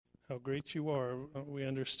how great you are. We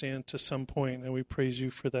understand to some point, and we praise you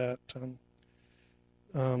for that.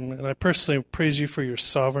 And I personally praise you for your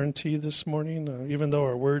sovereignty this morning. Even though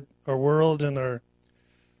our world and our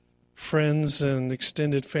friends and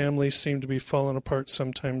extended families seem to be falling apart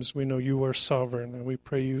sometimes, we know you are sovereign, and we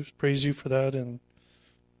praise you for that and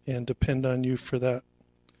depend on you for that.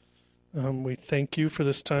 We thank you for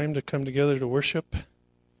this time to come together to worship,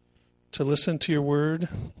 to listen to your word,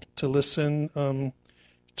 to listen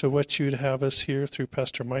to what you'd have us hear through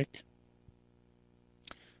Pastor Mike.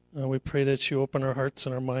 We pray that you open our hearts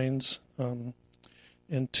and our minds and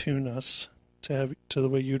tune us to the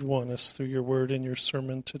way you'd want us through your word and your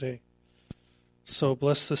sermon today. So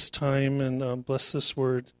bless this time and bless this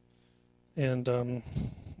word and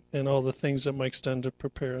all the things that Mike's done to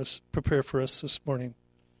prepare for us this morning.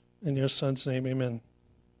 In your son's name, amen.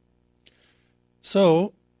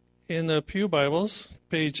 So, in the Pew Bibles,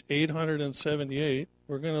 page 878,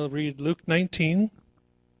 we're going to read Luke 19,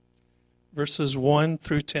 verses 1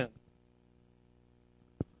 through 10.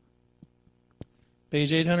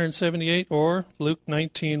 Page 878, or Luke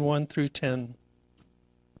 19, 1 through 10.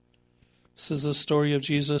 This is the story of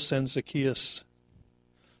Jesus and Zacchaeus,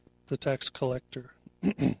 the tax collector.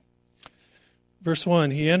 Verse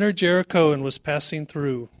 1, he entered Jericho and was passing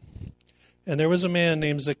through. And there was a man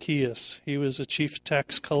named Zacchaeus. He was a chief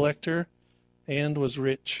tax collector and was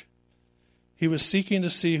rich. He was seeking to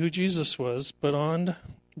see who Jesus was, but on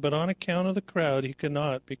account of the crowd he could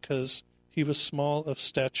not, because he was small of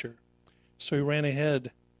stature. So he ran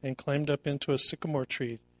ahead and climbed up into a sycamore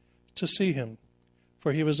tree to see him,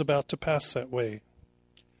 for he was about to pass that way.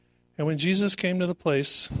 And when Jesus came to the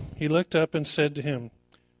place, he looked up and said to him,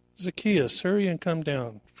 Zacchaeus, hurry and come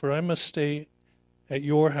down, for I must stay at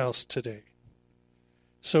your house today.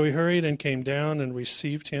 So he hurried and came down and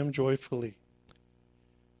received him joyfully.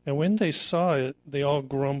 And when they saw it, they all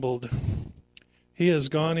grumbled. He has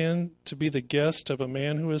gone in to be the guest of a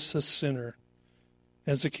man who is a sinner.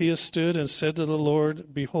 And Zacchaeus stood and said to the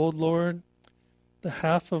Lord, Behold, Lord, the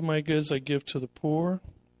half of my goods I give to the poor,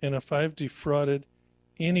 and if I've defrauded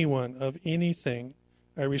anyone of anything,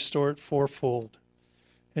 I restore it fourfold.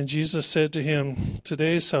 And Jesus said to him,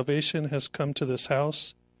 Today salvation has come to this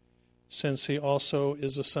house, since he also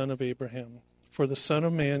is a son of Abraham. For the Son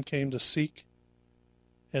of Man came to seek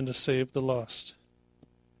and to save the lost.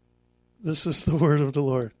 This is the word of the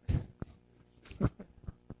Lord.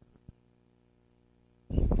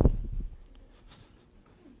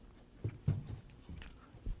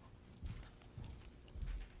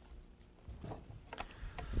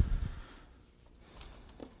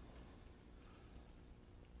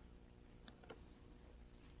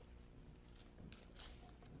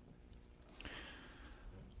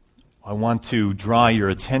 I want to draw your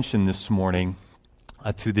attention this morning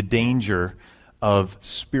to the danger of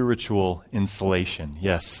spiritual insulation.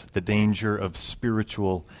 Yes, the danger of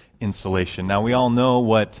spiritual insulation. Now, we all know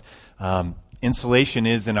what insulation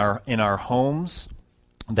is in our homes,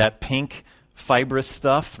 that pink fibrous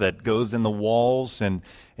stuff that goes in the walls and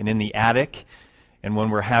in the attic. And when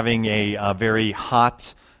we're having a very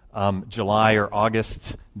hot July or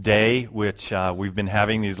August day, which we've been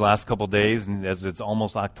having these last couple days, and as it's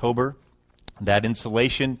almost October, that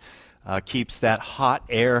insulation keeps that hot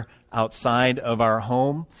air outside of our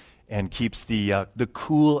home and keeps the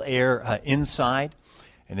cool air inside.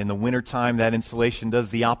 And in the wintertime, that insulation does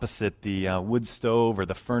the opposite. The wood stove or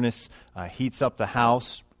the furnace heats up the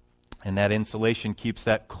house, and that insulation keeps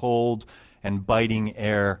that cold and biting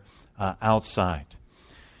air outside.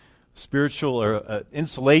 Spiritual or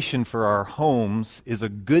insulation for our homes is a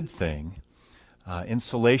good thing.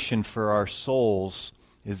 Insulation for our souls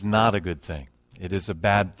is not a good thing. It is a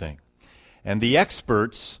bad thing. And the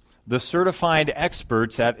experts, the certified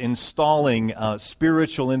experts at installing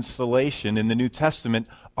spiritual insulation in the New Testament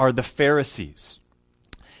are the Pharisees.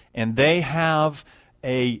 And they have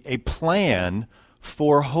a plan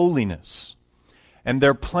for holiness. And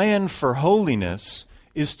their plan for holiness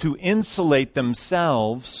is to insulate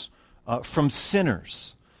themselves from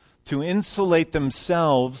sinners, to insulate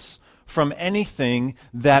themselves from anything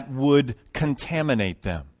that would contaminate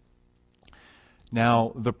them.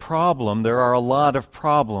 Now, there are a lot of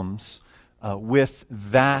problems with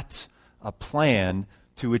that plan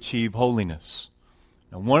to achieve holiness.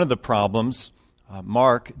 Now, one of the problems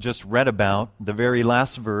Mark just read about, the very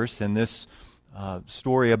last verse in this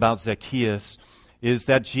story about Zacchaeus, is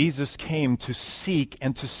that Jesus came to seek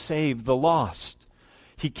and to save the lost.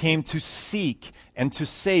 He came to seek and to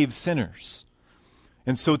save sinners.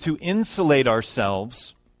 And so to insulate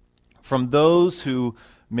ourselves from those who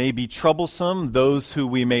may be troublesome, those who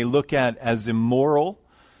we may look at as immoral,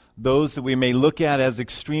 those that we may look at as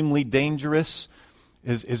extremely dangerous,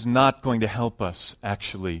 is not going to help us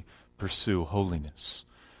actually pursue holiness.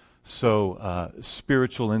 So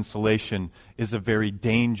spiritual insulation is a very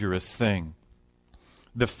dangerous thing.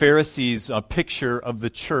 The Pharisees' picture of the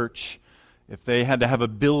church, if they had to have a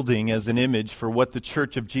building as an image for what the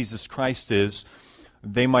church of Jesus Christ is,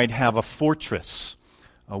 they might have a fortress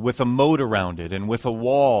with a moat around it and with a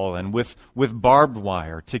wall and with barbed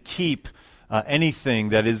wire to keep anything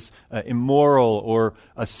that is immoral or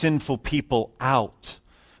sinful people out.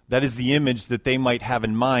 That is the image that they might have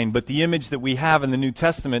in mind. But the image that we have in the New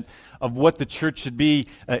Testament of what the church should be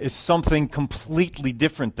is something completely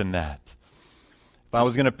different than that. If I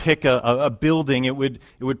was going to pick a building, it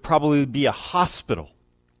would probably be a hospital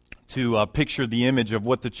to picture the image of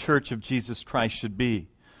what the church of Jesus Christ should be.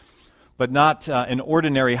 But not an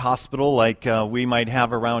ordinary hospital like we might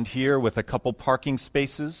have around here with a couple parking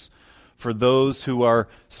spaces for those who are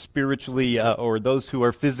spiritually or those who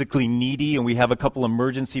are physically needy, and we have a couple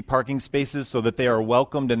emergency parking spaces so that they are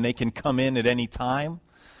welcomed and they can come in at any time.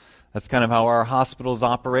 That's kind of how our hospitals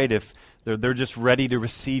operate. If they're just ready to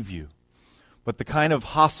receive you. But the kind of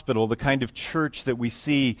hospital, the kind of church that we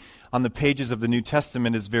see on the pages of the New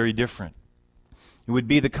Testament is very different. It would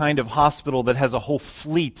be the kind of hospital that has a whole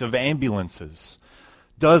fleet of ambulances,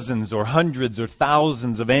 dozens or hundreds or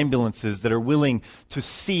thousands of ambulances that are willing to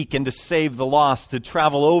seek and to save the lost, to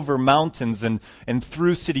travel over mountains and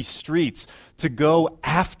through city streets, to go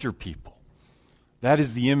after people. That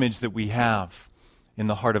is the image that we have in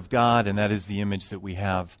the heart of God, and that is the image that we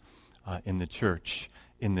have in the church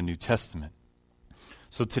in the New Testament.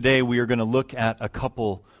 So today we are going to look at a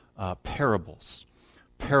couple parables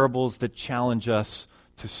that challenge us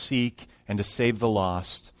to seek and to save the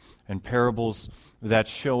lost, and parables that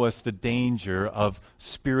show us the danger of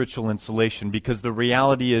spiritual insulation, because the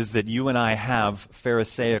reality is that you and I have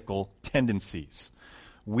Pharisaical tendencies.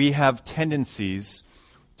 We have tendencies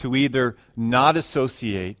to either not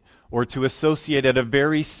associate or to associate at a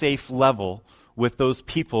very safe level with those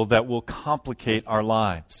people that will complicate our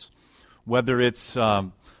lives. Whether it's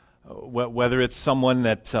someone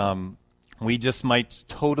that we just might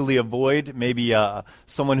totally avoid, maybe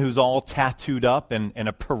someone who's all tattooed up and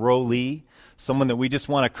a parolee, someone that we just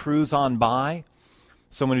want to cruise on by,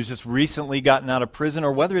 someone who's just recently gotten out of prison,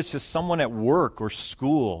 or whether it's just someone at work or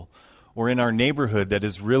school or in our neighborhood that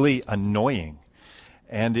is really annoying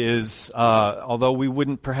and is, although we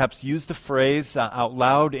wouldn't perhaps use the phrase out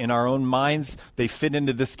loud in our own minds, they fit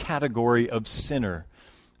into this category of sinner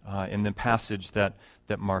in the passage that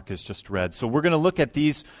Mark has just read. So we're going to look at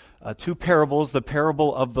these two parables, the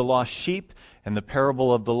parable of the lost sheep and the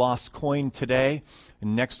parable of the lost coin today.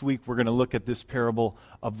 And next week we're going to look at this parable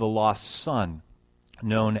of the lost son,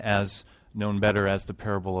 known better as the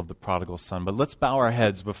parable of the prodigal son. But let's bow our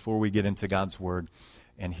heads before we get into God's word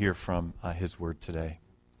and hear from his word today.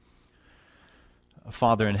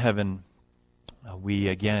 Father in heaven, we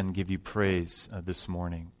again give you praise this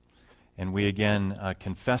morning. And we again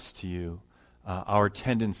confess to you our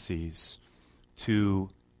tendencies to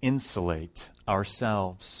insulate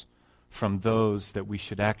ourselves from those that we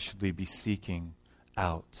should actually be seeking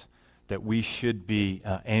out, that we should be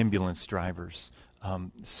ambulance drivers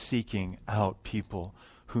seeking out people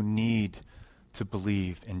who need to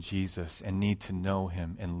believe in Jesus and need to know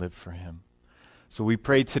him and live for him. So we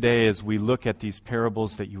pray today as we look at these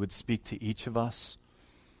parables that you would speak to each of us.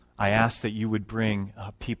 I ask that you would bring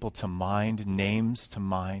people to mind, names to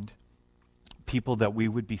mind, people that we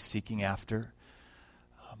would be seeking after.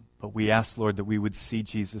 But we ask, Lord, that we would see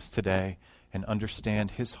Jesus today and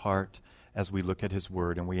understand his heart as we look at his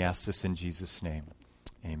word. And we ask this in Jesus' name.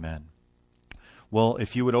 Amen. Well,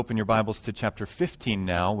 if you would open your Bibles to chapter 15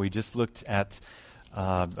 now. We just looked at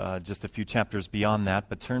just a few chapters beyond that,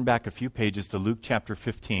 but turn back a few pages to Luke chapter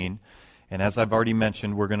 15. And as I've already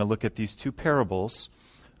mentioned, we're going to look at these two parables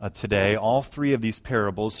today. All three of these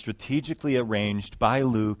parables strategically arranged by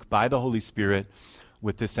Luke, by the Holy Spirit,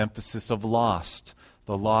 with this emphasis of lost,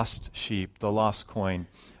 the lost sheep, the lost coin,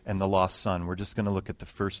 and the lost son. We're just going to look at the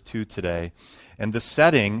first two today. And the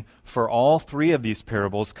setting for all three of these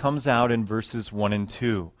parables comes out in verses 1 and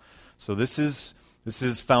 2. So this is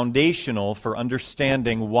foundational for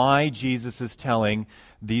understanding why Jesus is telling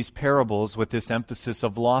these parables with this emphasis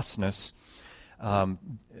of lostness.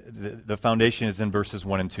 The foundation is in verses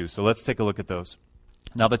 1 and 2. So let's take a look at those.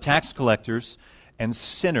 Now the tax collectors and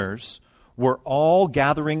sinners were all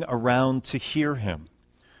gathering around to hear him.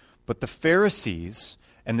 But the Pharisees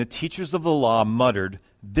and the teachers of the law muttered,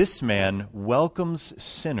 "This man welcomes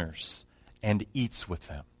sinners and eats with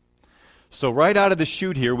them." So right out of the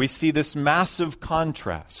chute here, we see this massive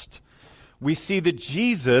contrast. we see that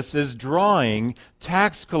Jesus is drawing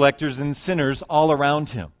tax collectors and sinners all around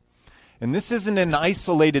him. And this isn't an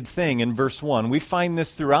isolated thing in verse 1. We find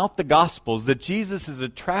this throughout the Gospels, that Jesus is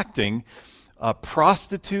attracting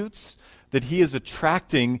prostitutes, that he is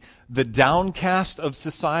attracting the downcast of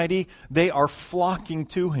society. They are flocking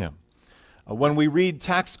to him. When we read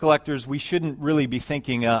tax collectors, we shouldn't really be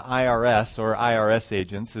thinking IRS or IRS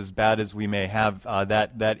agents, as bad as we may have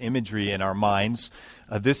that imagery in our minds.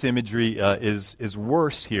 This imagery is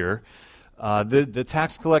worse here. The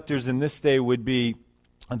tax collectors in this day would be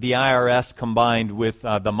the IRS combined with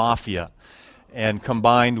the mafia and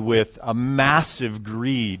combined with a massive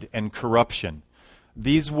greed and corruption.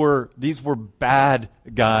 These were bad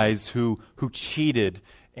guys who cheated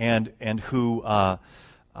and who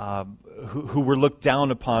were looked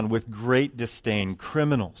down upon with great disdain,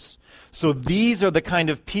 criminals. So these are the kind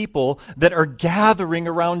of people that are gathering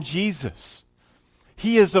around Jesus.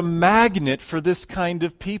 He is a magnet for this kind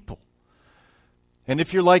of people. And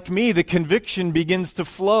if you're like me, the conviction begins to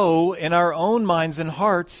flow in our own minds and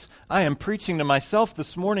hearts. I am preaching to myself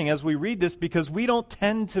this morning as we read this, because we don't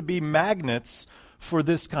tend to be magnets for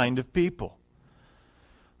this kind of people.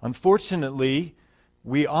 Unfortunately,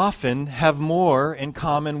 we often have more in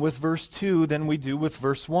common with verse 2 than we do with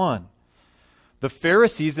verse 1. The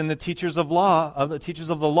Pharisees and the teachers of the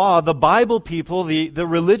law, the Bible people, the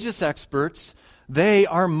religious experts, they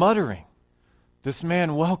are muttering, "This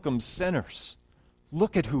man welcomes sinners.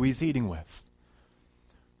 Look at who he's eating with."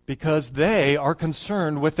 Because they are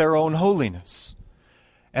concerned with their own holiness.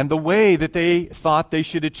 And the way that they thought they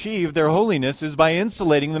should achieve their holiness is by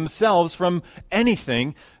insulating themselves from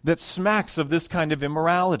anything that smacks of this kind of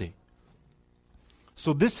immorality.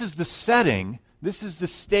 So this is the setting, this is the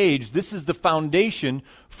stage, this is the foundation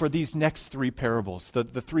for these next three parables, the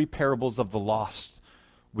three parables of the lost,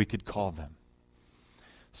 we could call them.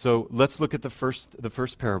 So let's look at the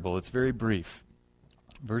first parable. It's very brief.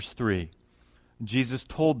 Verse 3, Jesus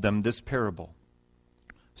told them this parable.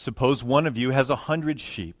 "Suppose one of you has 100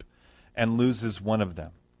 sheep and loses one of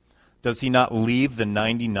them. Does he not leave the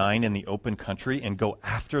 99 in the open country and go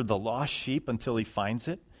after the lost sheep until he finds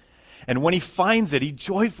it? And when he finds it, he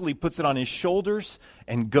joyfully puts it on his shoulders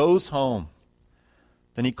and goes home.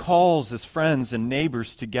 Then he calls his friends and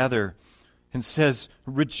neighbors together and says,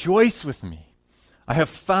 'Rejoice with me. I have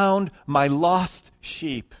found my lost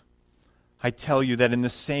sheep.' I tell you that in the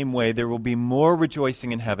same way there will be more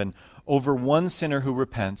rejoicing in heaven over one sinner who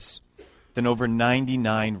repents than over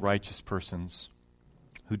 99 righteous persons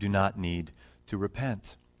who do not need to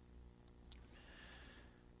repent."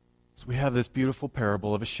 So we have this beautiful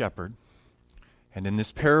parable of a shepherd. And in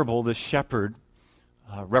this parable, the shepherd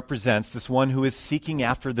represents, this one who is seeking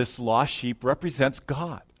after this lost sheep, represents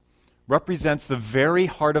God. Represents the very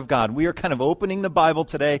heart of God. We are kind of opening the Bible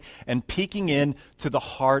today and peeking in to the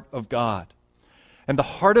heart of God. And the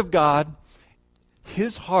heart of God,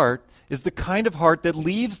 his heart, is the kind of heart that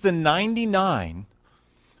leaves the 99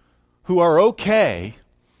 who are okay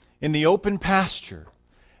in the open pasture,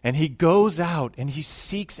 and he goes out and he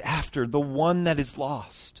seeks after the one that is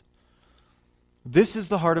lost. This is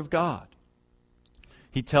the heart of God.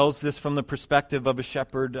 He tells this from the perspective of a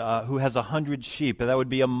shepherd who has 100 sheep. That would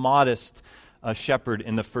be a modest shepherd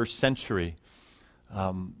in the first century.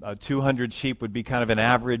 200 sheep would be kind of an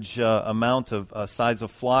average amount of size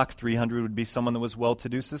of flock. 300 would be someone that was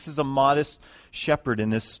well-to-do. So this is a modest shepherd in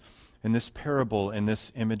this parable, in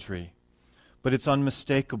this imagery. But it's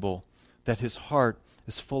unmistakable that his heart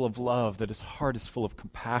is full of love, that his heart is full of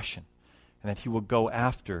compassion, and that he will go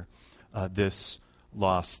after this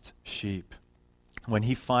lost sheep. When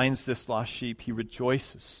he finds this lost sheep, he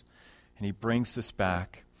rejoices, and he brings this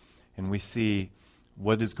back, and we see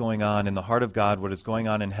what is going on in the heart of God, what is going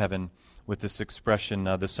on in heaven with this expression,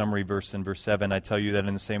 the summary verse in verse 7. I tell you that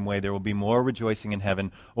in the same way there will be more rejoicing in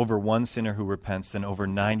heaven over one sinner who repents than over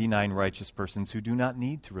 99 righteous persons who do not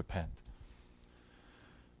need to repent.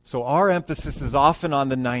 So our emphasis is often on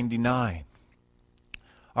the 99.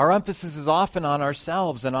 Our emphasis is often on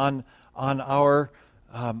ourselves and on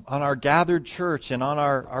our gathered church and on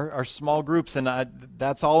our small groups, and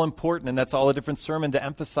that's all important, and that's all a different sermon to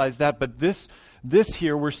emphasize that. But this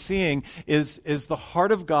here we're seeing is the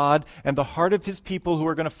heart of God, and the heart of his people who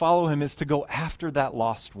are going to follow him is to go after that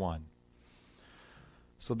lost one.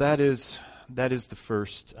 So that is the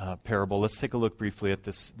first parable. Let's take a look briefly at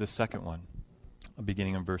this second one,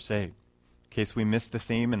 beginning in verse 8. In case we missed the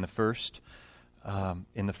theme in the first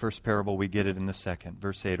parable, we get it in the second.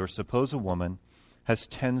 Verse 8, "Or suppose a woman has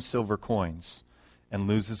 10 silver coins and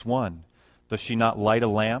loses one. Does she not light a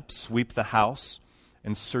lamp, sweep the house,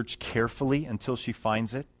 and search carefully until she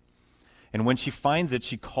finds it? And when she finds it,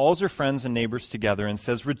 she calls her friends and neighbors together and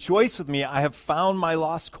says, "Rejoice with me, I have found my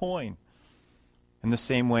lost coin." In the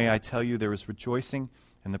same way, I tell you, there is rejoicing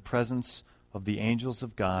in the presence of the angels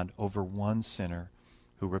of God over one sinner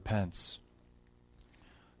who repents.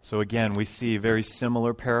 So again, we see a very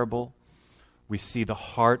similar parable. We see the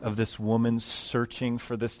heart of this woman searching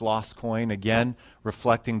for this lost coin, again,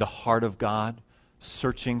 reflecting the heart of God,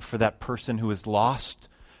 searching for that person who is lost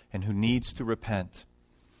and who needs to repent.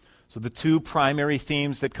 So the two primary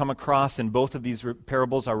themes that come across in both of these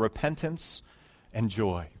parables are repentance and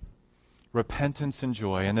joy. Repentance and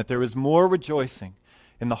joy, and that there is more rejoicing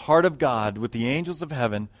in the heart of God with the angels of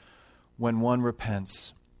heaven when one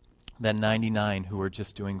repents than 99 who are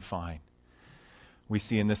just doing fine. We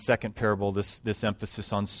see in this second parable this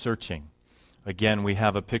emphasis on searching. Again, we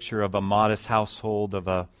have a picture of a modest household, of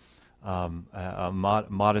a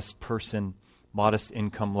modest person, modest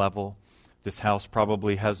income level. This house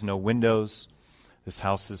probably has no windows. This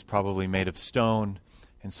house is probably made of stone.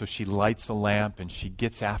 And so she lights a lamp and she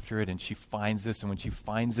gets after it and she finds this. And when she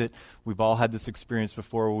finds it, we've all had this experience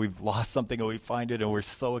before where we've lost something and we find it and we're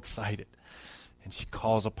so excited. And she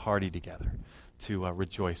calls a party together to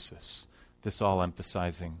rejoice this. This all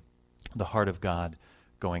emphasizing the heart of God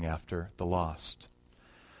going after the lost.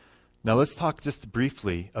 Now let's talk just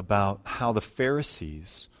briefly about how the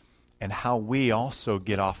Pharisees and how we also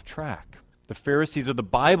get off track. The Pharisees are the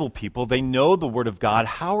Bible people. They know the Word of God.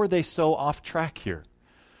 How are they so off track here?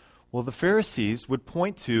 Well, the Pharisees would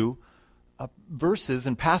point to verses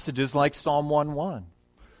and passages like Psalm 1:1.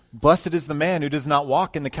 Blessed is the man who does not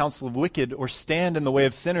walk in the counsel of wicked, or stand in the way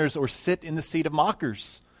of sinners, or sit in the seat of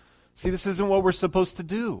mockers. See, this isn't what we're supposed to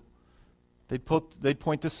do. They'd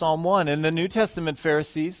point to Psalm 1. And the New Testament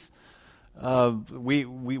Pharisees,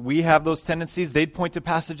 we have those tendencies. They'd point to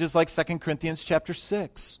passages like 2 Corinthians chapter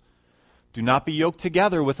 6. Do not be yoked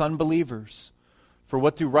together with unbelievers. For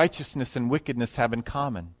what do righteousness and wickedness have in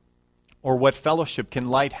common? Or what fellowship can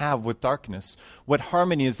light have with darkness? What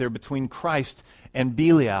harmony is there between Christ and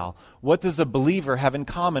Belial? What does a believer have in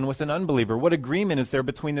common with an unbeliever? What agreement is there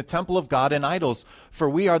between the temple of God and idols? For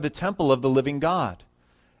we are the temple of the living God.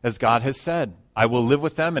 As God has said, I will live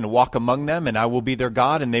with them and walk among them, and I will be their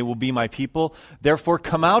God, and they will be my people. Therefore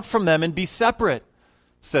come out from them and be separate,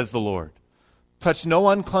 says the Lord. Touch no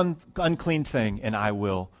unclean thing, and I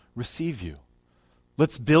will receive you.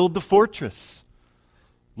 Let's build the fortress.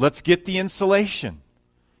 Let's get the insulation.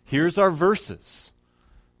 Here's our verses.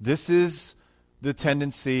 This is the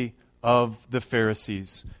tendency of the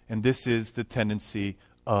Pharisees, and this is the tendency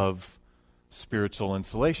of spiritual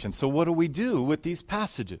insulation. So what do we do with these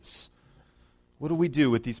passages? What do we do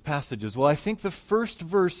with these passages? Well, I think the first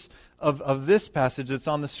verse of this passage that's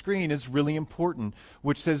on the screen is really important,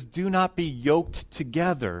 which says, do not be yoked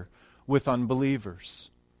together with unbelievers.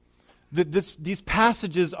 These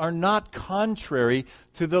passages are not contrary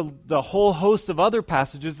to the whole host of other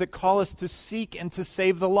passages that call us to seek and to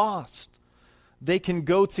save the lost. They can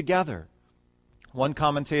go together. One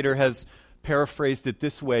commentator has paraphrased it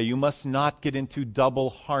this way: you must not get into double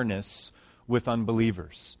harness with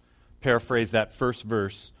unbelievers. Paraphrase that first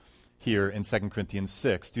verse here in 2 Corinthians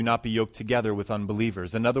 6. Do not be yoked together with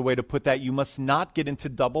unbelievers. Another way to put that, you must not get into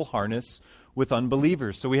double harness with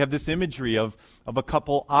unbelievers. So we have this imagery of a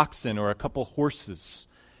couple oxen or a couple horses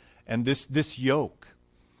and this yoke.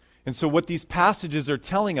 And so what these passages are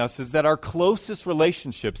telling us is that our closest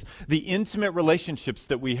relationships, the intimate relationships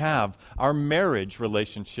that we have, our marriage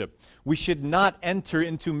relationship, we should not enter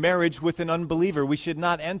into marriage with an unbeliever. We should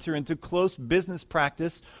not enter into close business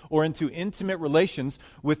practice or into intimate relations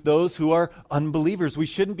with those who are unbelievers. We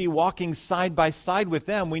shouldn't be walking side by side with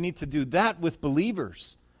them. We need to do that with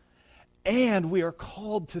believers. And we are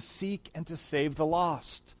called to seek and to save the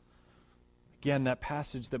lost. Again, that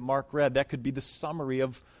passage that Mark read, that could be the summary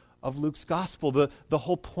of Luke's gospel. The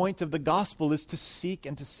whole point of the gospel is to seek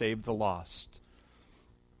and to save the lost.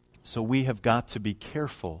 So we have got to be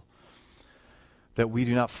careful that we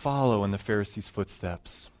do not follow in the Pharisees'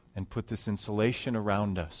 footsteps and put this insulation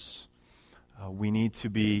around us. We need to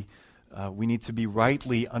be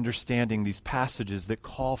rightly understanding these passages that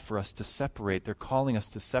call for us to separate. They're calling us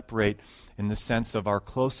to separate in the sense of our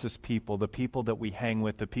closest people, the people that we hang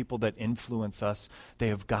with, the people that influence us. They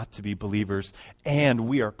have got to be believers. And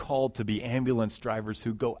we are called to be ambulance drivers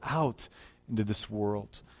who go out into this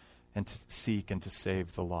world and to seek and to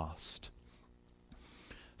save the lost.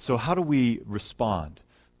 So how do we respond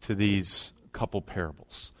to these couple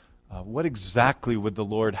parables? What exactly would the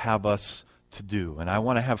Lord have us to do? And I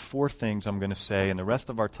want to have 4 things I'm going to say, and the rest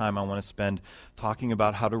of our time I want to spend talking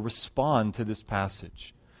about how to respond to this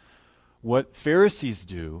passage. What Pharisees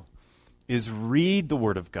do is read the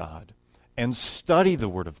Word of God and study the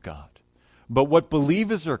Word of God. But what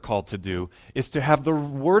believers are called to do is to have the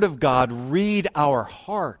Word of God read our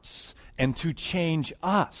hearts and to change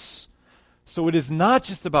us. So it is not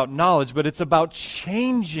just about knowledge, but it's about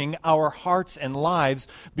changing our hearts and lives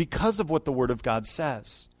because of what the Word of God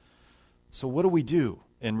says. So what do we do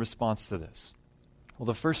in response to this? Well,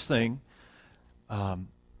 the first thing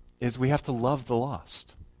is we have to love the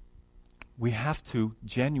lost. We have to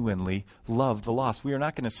genuinely love the lost. We are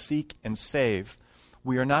not going to seek and save.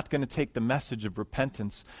 We are not going to take the message of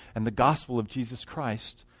repentance and the gospel of Jesus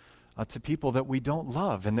Christ to people that we don't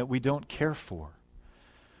love and that we don't care for.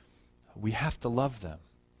 We have to love them.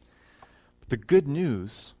 But the good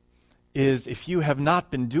news is if you have not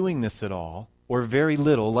been doing this at all, or very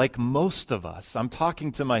little, like most of us, I'm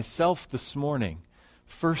talking to myself this morning,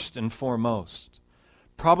 first and foremost.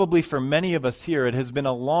 Probably for many of us here, it has been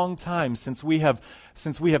a long time since we have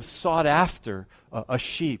sought after a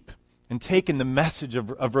sheep and taken the message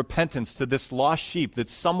of repentance to this lost sheep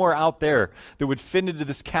that's somewhere out there that would fit into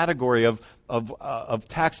this category of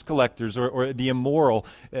tax collectors or the immoral.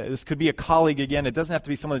 This could be a colleague again. It doesn't have to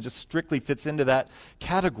be someone that just strictly fits into that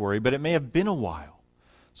category, but it may have been a while.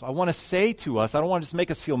 So I want to say to us, I don't want to just make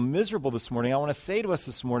us feel miserable this morning. I want to say to us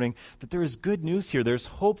this morning that there is good news here. There's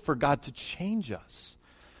hope for God to change us,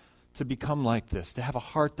 to become like this, to have a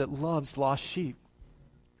heart that loves lost sheep.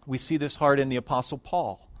 We see this heart in the Apostle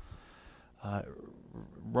Paul.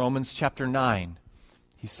 Romans chapter 9,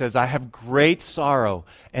 he says, I have great sorrow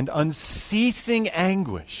and unceasing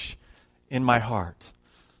anguish in my heart.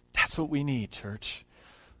 That's what we need, church.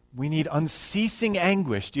 We need unceasing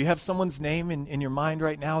anguish. Do you have someone's name in your mind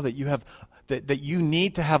right now that you have that you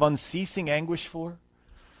need to have unceasing anguish for?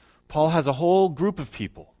 Paul has a whole group of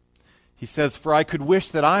people. He says, for I could wish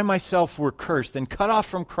that I myself were cursed and cut off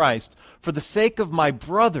from Christ for the sake of my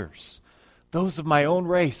brothers, those of my own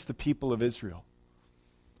race, the people of Israel.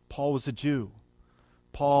 Paul was a Jew.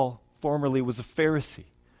 Paul formerly was a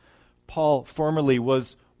Pharisee. Paul formerly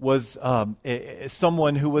was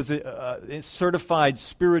someone who was a certified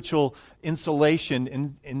spiritual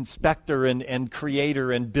insulation inspector and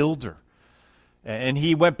creator and builder. And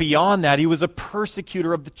he went beyond that. He was a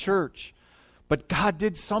persecutor of the church. But God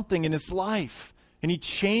did something in his life. And he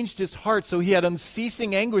changed his heart, so he had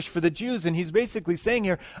unceasing anguish for the Jews. And he's basically saying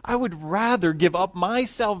here, I would rather give up my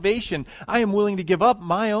salvation. I am willing to give up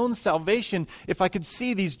my own salvation if I could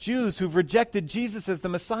see these Jews who've rejected Jesus as the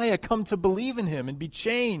Messiah come to believe in him and be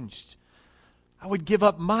changed. I would give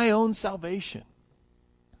up my own salvation.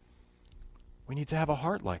 We need to have a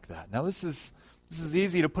heart like that. Now this is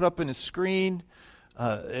easy to put up in a screen.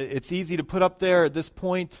 It's easy to put up there at this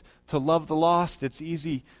point to love the lost. It's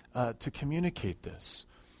easy to communicate this.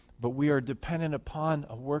 But we are dependent upon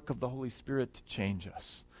a work of the Holy Spirit to change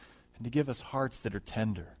us and to give us hearts that are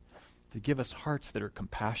tender, to give us hearts that are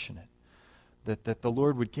compassionate, that the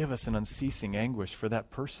Lord would give us an unceasing anguish for that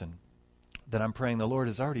person that I'm praying the Lord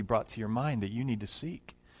has already brought to your mind that you need to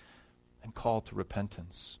seek and call to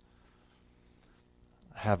repentance.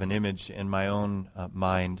 I have an image in my own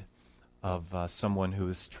mind of someone who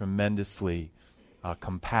is tremendously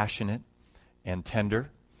compassionate and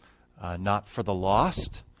tender, not for the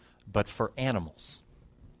lost, but for animals.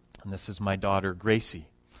 And this is my daughter, Gracie.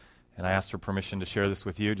 And I asked her permission to share this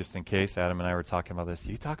with you, just in case. Adam and I were talking about this.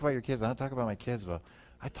 You talk about your kids. I don't talk about my kids. Well,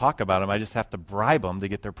 I talk about them. I just have to bribe them to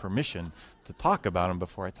get their permission to talk about them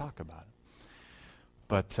before I talk about them.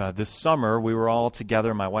 But this summer, we were all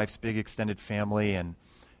together, my wife's big extended family, and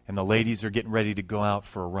the ladies are getting ready to go out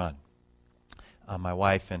for a run. My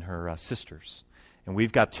wife and her sisters. And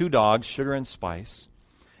we've got 2 dogs, Sugar and Spice.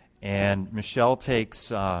 And Michelle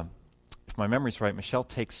takes, if my memory's right, Michelle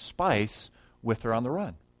takes Spice with her on the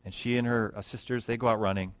run. And she and her sisters, they go out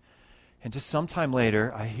running. And just sometime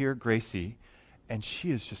later, I hear Gracie, and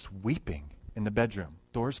she is just weeping in the bedroom.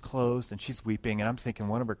 Doors closed, and she's weeping. And I'm thinking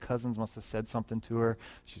one of her cousins must have said something to her.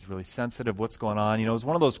 She's really sensitive. What's going on? You know, it's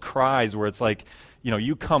one of those cries where it's like, you know,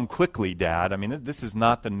 you come quickly, Dad. I mean, this is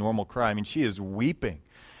not the normal cry. I mean, she is weeping.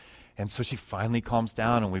 And so she finally calms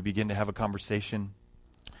down, and we begin to have a conversation.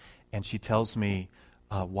 And she tells me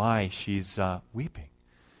why she's weeping.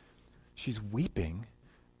 She's weeping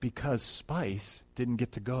because Spice didn't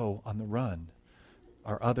get to go on the run,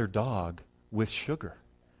 our other dog, with Sugar.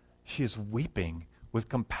 She is weeping with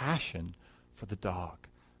compassion for the dog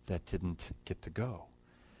that didn't get to go.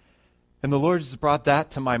 And the Lord has brought that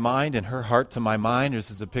to my mind and her heart to my mind. This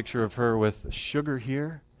is a picture of her with Sugar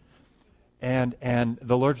here. And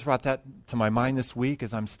the Lord's brought that to my mind this week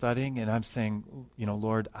as I'm studying, and I'm saying, you know,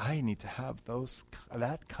 Lord, I need to have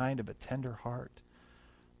that kind of a tender heart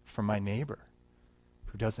for my neighbor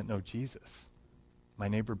who doesn't know Jesus, my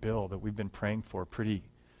neighbor Bill that we've been praying for pretty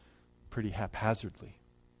haphazardly.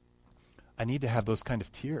 I need to have those kind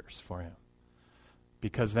of tears for him,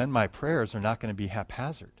 because then my prayers are not going to be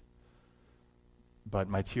haphazard, but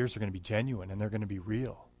my tears are going to be genuine, and they're going to be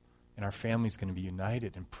real, and our family's going to be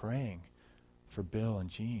united in praying for Bill and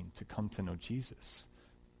Jean to come to know Jesus.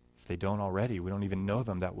 If they don't already, we don't even know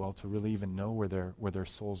them that well to really even know where their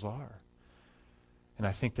souls are. And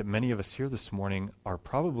I think that many of us here this morning are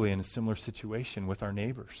probably in a similar situation with our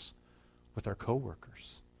neighbors, with our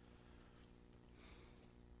coworkers.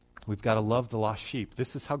 We've got to love the lost sheep.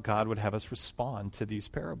 This is how God would have us respond to these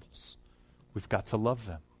parables. We've got to love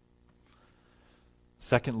them.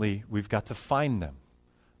 Secondly, we've got to find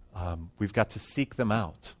them. We've got to seek them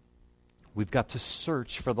out. We've got to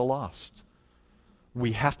search for the lost.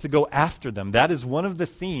 We have to go after them. That is one of the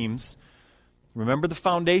themes. Remember the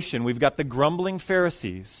foundation. We've got the grumbling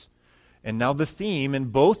Pharisees. And now the theme in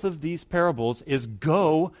both of these parables is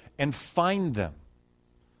go and find them.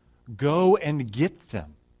 Go and get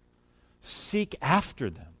them. Seek after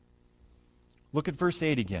them. Look at verse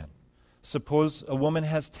 8 again. Suppose a woman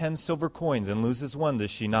has 10 silver coins and loses one.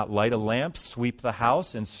 Does she not light a lamp, sweep the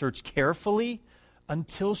house, and search carefully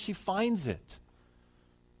until she finds it?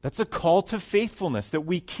 That's a call to faithfulness, that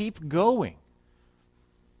we keep going.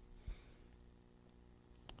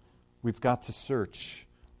 We've got to search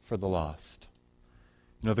for the lost.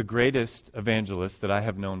 You know, the greatest evangelist that I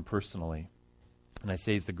have known personally, and I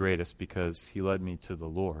say he's the greatest because he led me to the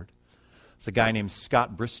Lord, it's a guy named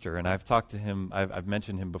Scott Brister, and I've talked to him, I've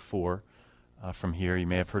mentioned him before from here. You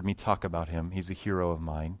may have heard me talk about him. He's a hero of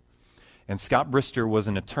mine. And Scott Brister was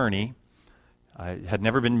an attorney, had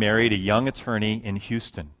never been married, a young attorney in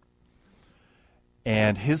Houston.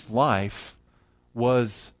 And his life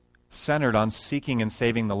was centered on seeking and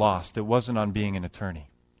saving the lost. It wasn't on being an attorney.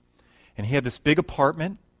 And he had this big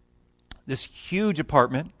apartment, this huge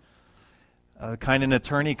apartment, the kind an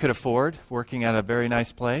attorney could afford, working at a very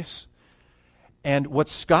nice place. And what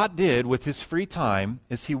Scott did with his free time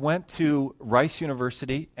is he went to Rice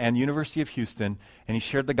University and University of Houston, and he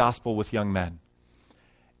shared the gospel with young men.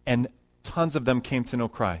 And tons of them came to know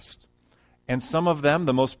Christ. And some of them,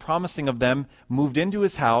 the most promising of them, moved into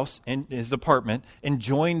his house, in his apartment, and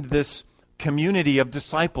joined this community of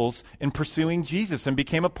disciples in pursuing Jesus and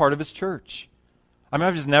became a part of his church. I mean,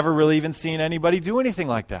 I've just never really even seen anybody do anything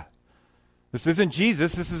like that. This isn't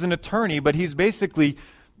Jesus, this is an attorney, but he's basically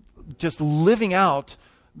just living out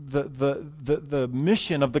the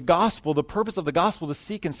mission of the gospel, the purpose of the gospel, to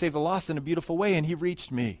seek and save the lost in a beautiful way, and he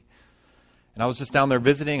reached me. And I was just down there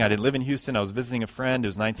visiting. I didn't live in Houston. I was visiting a friend. It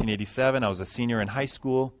was 1987. I was a senior in high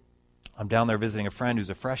school. I'm down there visiting a friend who's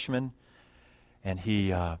a freshman, and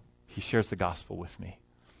he shares the gospel with me.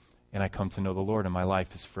 And I come to know the Lord, and my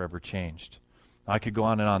life is forever changed. Now, I could go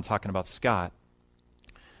on and on talking about Scott,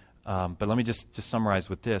 but let me just summarize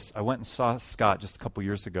with this. I went and saw Scott just a couple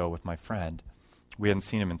years ago with my friend. We hadn't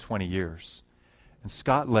seen him in 20 years. And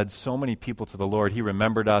Scott led so many people to the Lord. He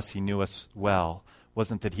remembered us. He knew us well. It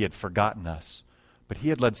wasn't that he had forgotten us, but he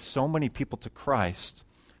had led so many people to Christ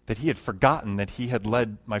that he had forgotten that he had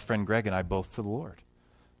led my friend Greg and I both to the Lord,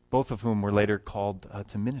 both of whom were later called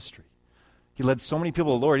to ministry. He led so many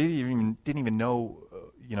people to the Lord, he didn't even know,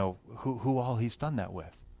 who all he's done that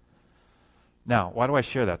with. Now, why do I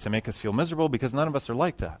share that? To make us feel miserable? Because none of us are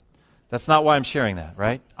like that. That's not why I'm sharing that,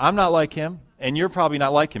 right? I'm not like him, and you're probably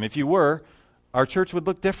not like him. If you were, our church would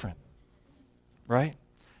look different, right?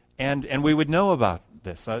 And we would know about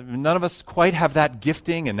this. None of us quite have that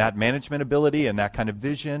gifting and that management ability and that kind of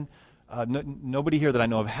vision. Nobody here that I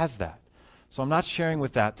know of has that. So I'm not sharing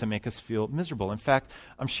with that to make us feel miserable. In fact,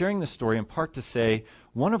 I'm sharing this story in part to say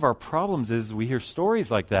one of our problems is we hear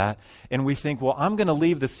stories like that and we think, well, I'm going to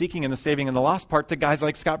leave the seeking and the saving and the lost part to guys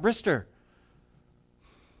like Scott Brister.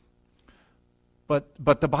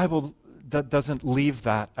 But the Bible doesn't leave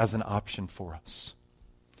that as an option for us.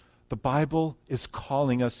 The Bible is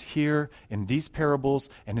calling us here in these parables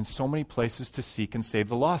and in so many places to seek and save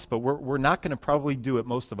the lost. But we're not going to probably do it,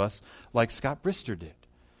 most of us, like Scott Brister did.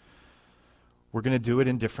 We're going to do it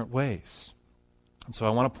in different ways. And so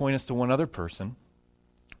I want to point us to one other person,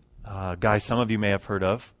 a guy some of you may have heard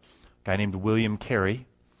of, a guy named William Carey,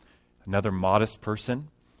 another modest person.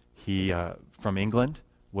 He, from England,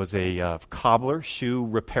 was a cobbler, shoe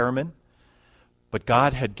repairman. But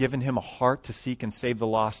God had given him a heart to seek and save the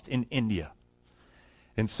lost in India.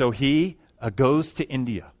 And so he goes to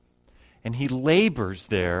India, and he labors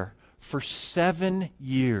there for 7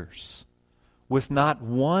 years with not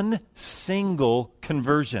one single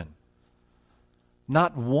conversion.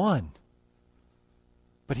 Not one.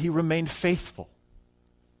 But he remained faithful.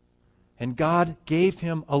 And God gave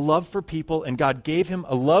him a love for people, and God gave him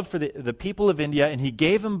a love for the people of India, and he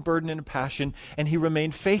gave him burden and passion, and he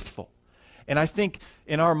remained faithful. And I think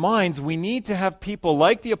in our minds, we need to have people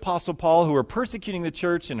like the Apostle Paul who are persecuting the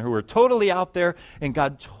church and who are totally out there, and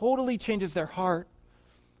God totally changes their heart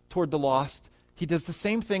toward the lost. He does the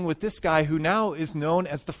same thing with this guy who now is known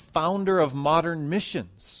as the founder of modern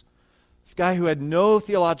missions. This guy who had no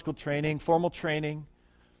theological training, formal training.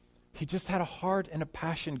 He just had a heart and a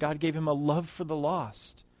passion. God gave him a love for the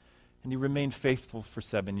lost, and he remained faithful for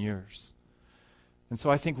 7 years. And so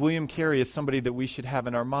I think William Carey is somebody that we should have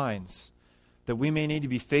in our minds, that we may need to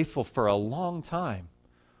be faithful for a long time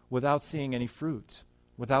without seeing any fruit,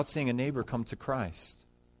 without seeing a neighbor come to Christ.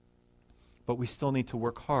 But we still need to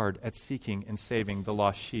work hard at seeking and saving the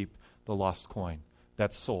lost sheep, the lost coin,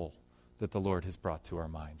 that soul that the Lord has brought to our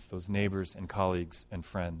minds, those neighbors and colleagues and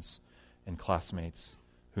friends and classmates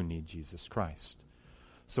who need Jesus Christ.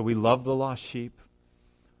 So we love the lost sheep.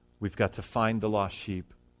 We've got to find the lost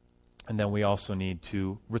sheep. And then we also need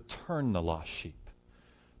to return the lost sheep.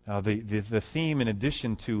 Now, the theme, in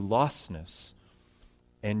addition to lostness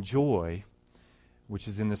and joy, which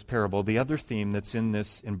is in this parable, the other theme that's in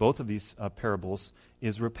both of these parables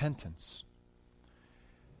is repentance.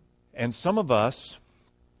 And some of us,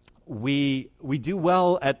 we do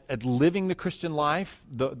well at living the Christian life.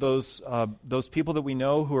 Those people that we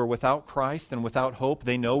know who are without Christ and without hope,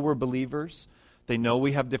 they know we're believers. They know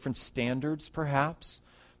we have different standards, perhaps.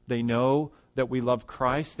 They know that we love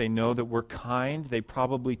Christ. They know that we're kind. They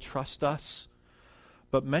probably trust us.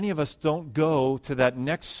 But many of us don't go to that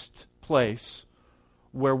next place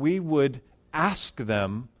where we would ask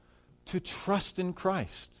them to trust in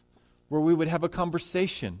Christ, where we would have a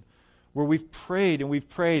conversation, where we've prayed and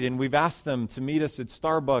we've asked them to meet us at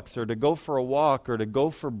Starbucks or to go for a walk or to go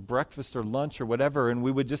for breakfast or lunch or whatever, and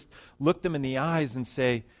we would just look them in the eyes and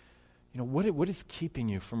say, what is keeping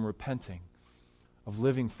you from repenting, of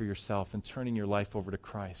living for yourself and turning your life over to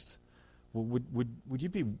Christ? Would you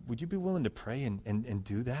be willing to pray and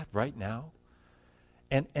do that right now?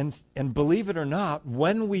 And believe it or not,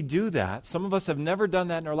 when we do that, some of us have never done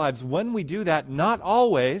that in our lives. When we do that, not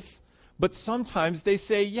always, but sometimes they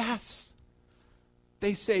say yes.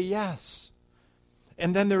 They say yes.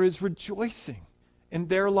 And then there is rejoicing in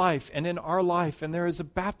their life and in our life, and there is a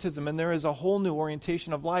baptism, and there is a whole new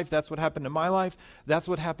orientation of life. That's what happened in my life. That's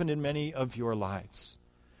what happened in many of your lives.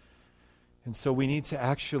 And so we need to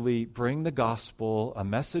actually bring the gospel, a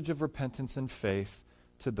message of repentance and faith,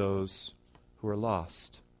 to those who are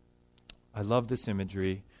lost. I love this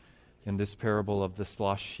imagery in this parable of this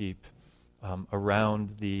lost sheep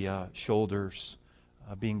around the shoulders,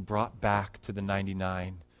 being brought back to the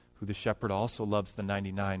 99, who the shepherd also loves the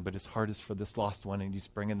 99, but his heart is for this lost one, and he's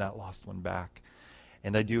bringing that lost one back.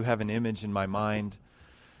 And I do have an image in my mind.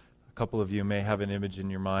 A couple of you may have an image in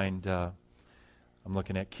your mind. I'm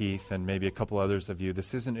looking at Keith and maybe a couple others of you.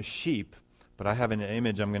 This isn't a sheep, but I have an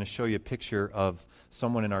image. I'm going to show you a picture of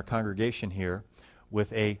someone in our congregation here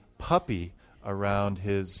with a puppy around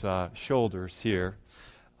his shoulders here.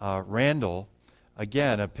 Randall,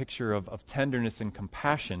 again, a picture of tenderness and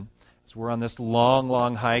compassion. So we're on this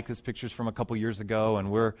long hike. This picture's from a couple years ago,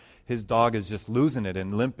 and his dog is just losing it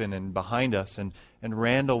and limping and behind us. And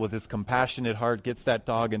Randall, with his compassionate heart, gets that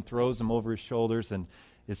dog and throws him over his shoulders and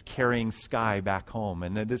is carrying Sky back home.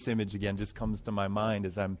 And then this image again just comes to my mind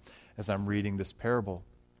as I'm reading this parable.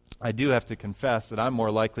 I do have to confess that I'm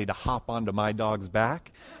more likely to hop onto my dog's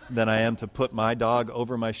back than I am to put my dog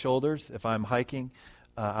over my shoulders if I'm hiking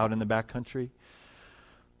out in the backcountry.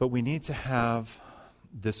 But we need to have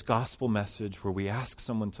this gospel message where we ask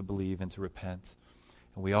someone to believe and to repent.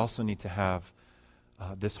 And we also need to have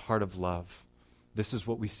this heart of love. This is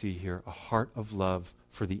what we see here, a heart of love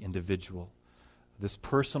for the individual. This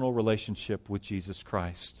personal relationship with Jesus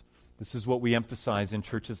Christ. This is what we emphasize in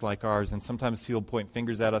churches like ours. And sometimes people point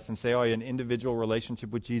fingers at us and say, oh, an individual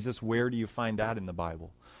relationship with Jesus, where do you find that in the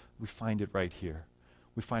Bible? We find it right here.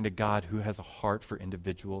 We find a God who has a heart for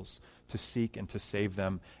individuals, to seek and to save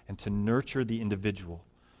them, and to nurture the individual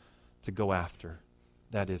to go after.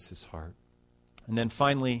 That is his heart. And then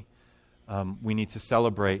finally, we need to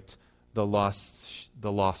celebrate the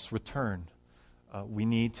lost return. We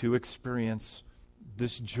need to experience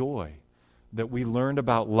this joy that we learned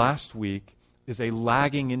about last week is a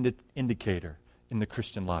lagging indicator in the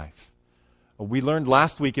Christian life. We learned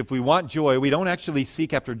last week if we want joy, we don't actually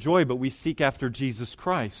seek after joy, but we seek after Jesus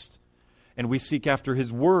Christ. and we seek after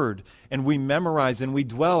His Word, and we memorize and we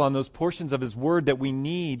dwell on those portions of His Word that we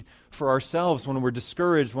need for ourselves when we're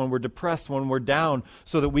discouraged, when we're depressed, when we're down,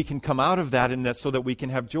 so that we can come out of that and that so that we can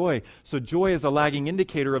have joy. So joy is a lagging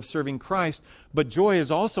indicator of serving Christ, but joy is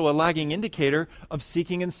also a lagging indicator of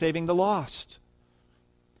seeking and saving the lost.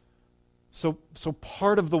 So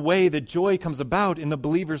part of the way that joy comes about in the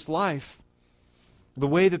believer's life, the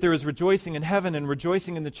way that there is rejoicing in heaven and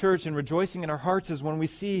rejoicing in the church and rejoicing in our hearts, is when we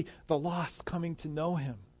see the lost coming to know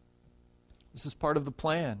Him. This is part of the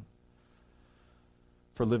plan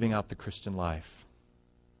for living out the Christian life.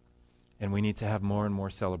 And we need to have more and more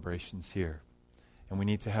celebrations here. And we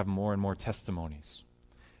need to have more and more testimonies.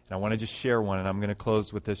 And I want to just share one, and I'm going to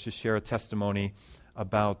close with this, just share a testimony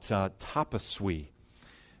about tapasui.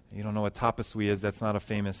 You don't know what tapasui is, that's not a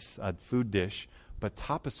famous food dish, but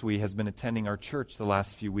tapasui has been attending our church the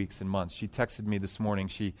last few weeks and months. She texted me this morning.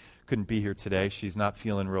 She couldn't be here today. She's not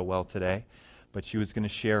feeling real well today, but she was going to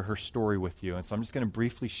share her story with you. And so I'm just going to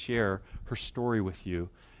briefly share her story with you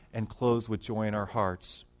and close with joy in our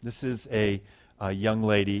hearts. This is a young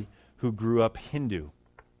lady who grew up Hindu,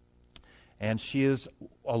 and she is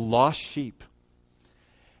a lost sheep.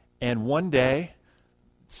 And one day,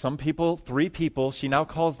 some people, 3 people, she now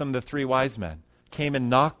calls them the 3 wise men, came and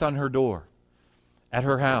knocked on her door at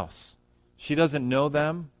her house. She doesn't know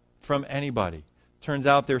them from anybody. Turns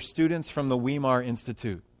out they're students from the Weimar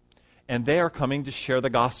Institute, and they are coming to share the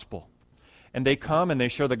gospel. And they come and they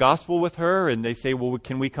share the gospel with her, and they say, well,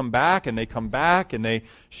 can we come back? And they come back, and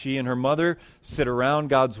she and her mother sit around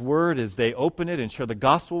God's Word as they open it and share the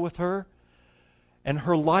gospel with her. And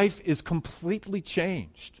her life is completely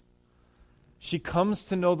changed. She comes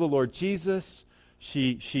to know the Lord Jesus.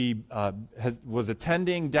 She was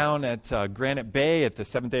attending down at Granite Bay at the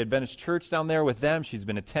Seventh-day Adventist Church down there with them. She's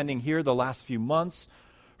been attending here the last few months.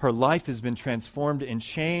 Her life has been transformed and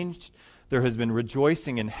changed. There has been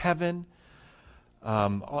rejoicing in heaven.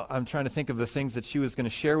 I'm trying to think of the things that she was going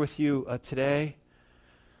to share with you today.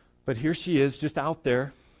 But here she is, just out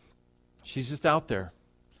there. She's just out there.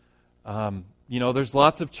 There's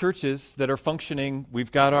lots of churches that are functioning.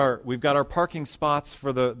 We've got our parking spots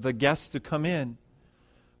for the guests to come in.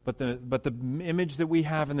 But the image that we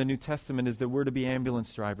have in the New Testament is that we're to be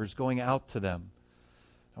ambulance drivers going out to them.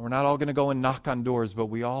 And we're not all going to go and knock on doors, but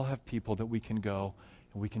we all have people that we can go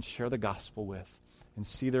and we can share the gospel with and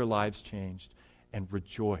see their lives changed and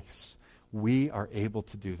rejoice. We are able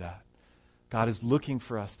to do that. God is looking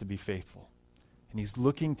for us to be faithful. And He's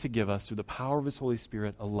looking to give us, through the power of His Holy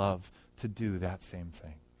Spirit, a love to do that same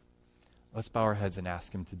thing. Let's bow our heads and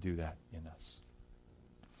ask Him to do that in us.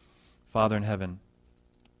 Father in heaven,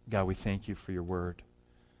 God, we thank You for Your Word.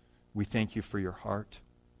 We thank You for Your heart,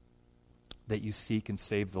 that You seek and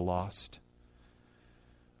save the lost.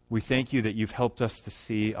 We thank You that You've helped us to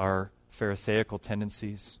see our Pharisaical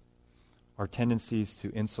tendencies, our tendencies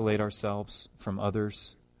to insulate ourselves from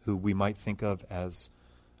others who we might think of as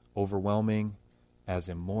overwhelming, as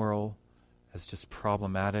immoral, as just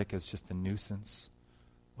problematic, as just a nuisance.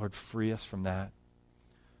 Lord, free us from that.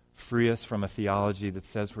 Free us from a theology that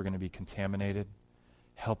says we're going to be contaminated.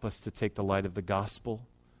 Help us to take the light of the gospel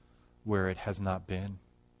where it has not been.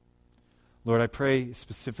 Lord, I pray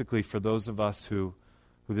specifically for those of us who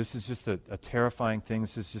this is just a terrifying thing,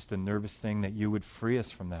 this is just a nervous thing, that You would free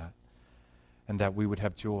us from that, and that we would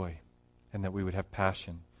have joy, and that we would have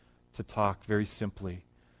passion to talk very simply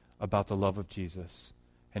about the love of Jesus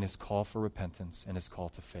and His call for repentance and His call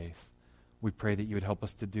to faith. We pray that You would help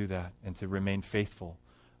us to do that and to remain faithful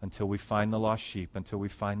until we find the lost sheep, until we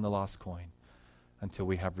find the lost coin, until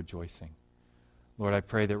we have rejoicing. Lord, I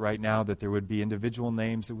pray that right now that there would be individual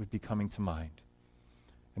names that would be coming to mind,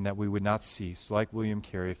 and that we would not cease, like William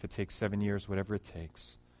Carey, if it takes 7 years, whatever it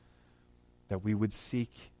takes, that we would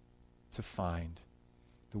seek to find,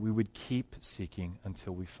 that we would keep seeking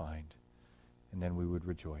until we find, and then we would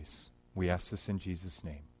rejoice. We ask this in Jesus'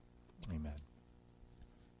 name. Amen.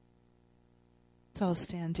 Let's all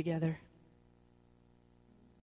stand together.